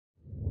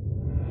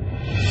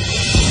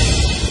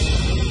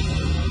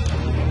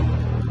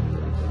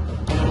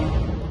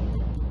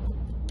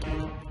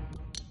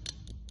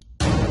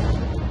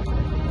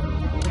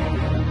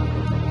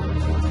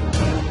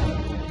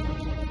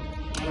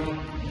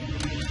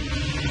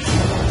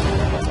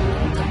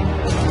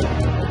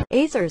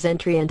Acer's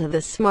entry into the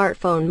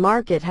smartphone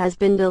market has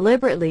been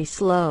deliberately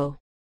slow,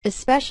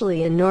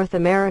 especially in North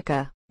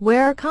America,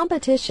 where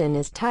competition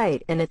is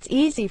tight and it's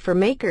easy for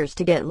makers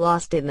to get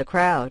lost in the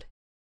crowd.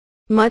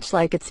 Much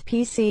like its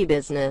PC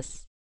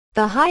business,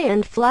 the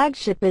high-end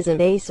flagship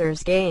isn't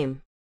Acer's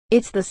game.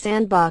 It's the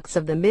sandbox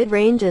of the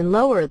mid-range and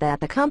lower that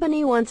the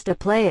company wants to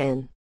play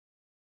in.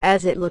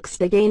 As it looks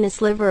to gain a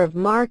sliver of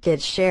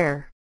market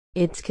share,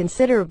 it's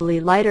considerably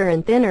lighter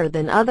and thinner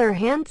than other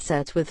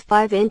handsets with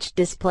 5-inch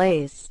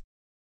displays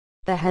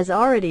that has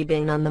already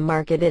been on the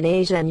market in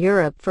Asia and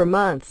Europe for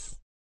months.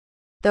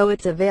 Though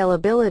its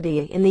availability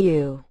in the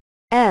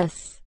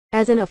U.S.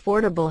 as an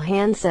affordable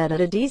handset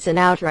at a decent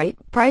outright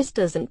price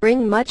doesn't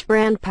bring much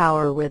brand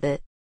power with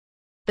it.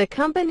 The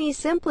company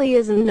simply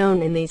isn't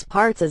known in these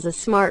parts as a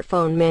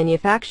smartphone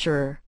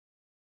manufacturer.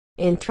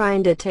 In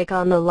trying to take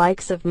on the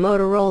likes of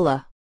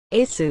Motorola,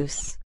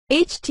 Asus,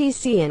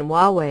 HTC and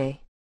Huawei,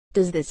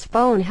 does this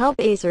phone help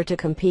Acer to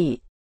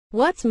compete?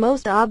 What's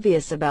most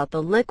obvious about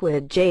the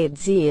liquid Jade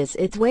Z is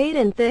its weight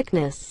and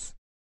thickness,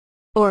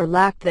 or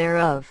lack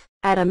thereof.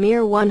 At a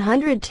mere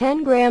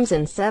 110 grams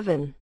and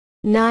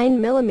 7.9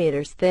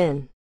 millimeters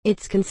thin,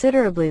 it's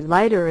considerably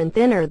lighter and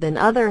thinner than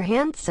other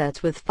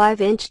handsets with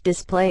 5-inch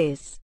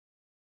displays.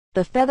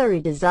 The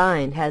feathery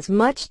design has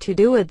much to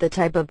do with the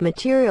type of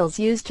materials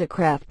used to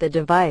craft the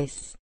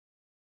device,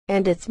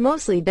 and it's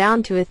mostly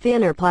down to a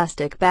thinner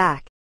plastic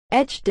back,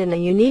 etched in a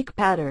unique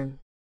pattern.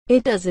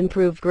 It does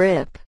improve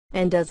grip,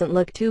 and doesn't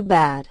look too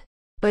bad,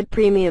 but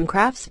premium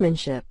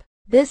craftsmanship,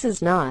 this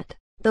is not.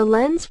 The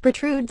lens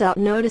protrudes out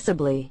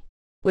noticeably,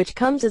 which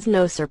comes as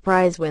no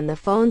surprise when the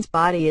phone's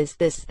body is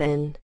this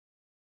thin.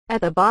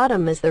 At the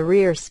bottom is the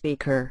rear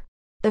speaker.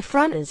 The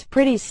front is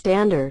pretty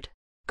standard.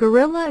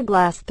 Gorilla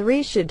Glass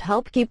 3 should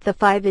help keep the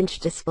 5-inch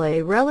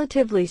display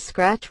relatively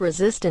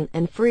scratch-resistant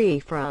and free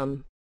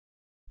from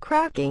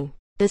cracking.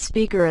 The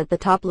speaker at the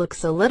top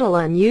looks a little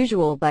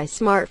unusual by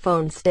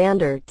smartphone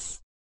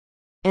standards,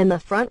 and the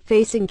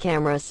front-facing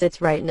camera sits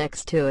right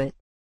next to it.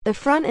 The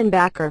front and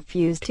back are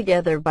fused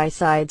together by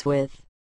sides with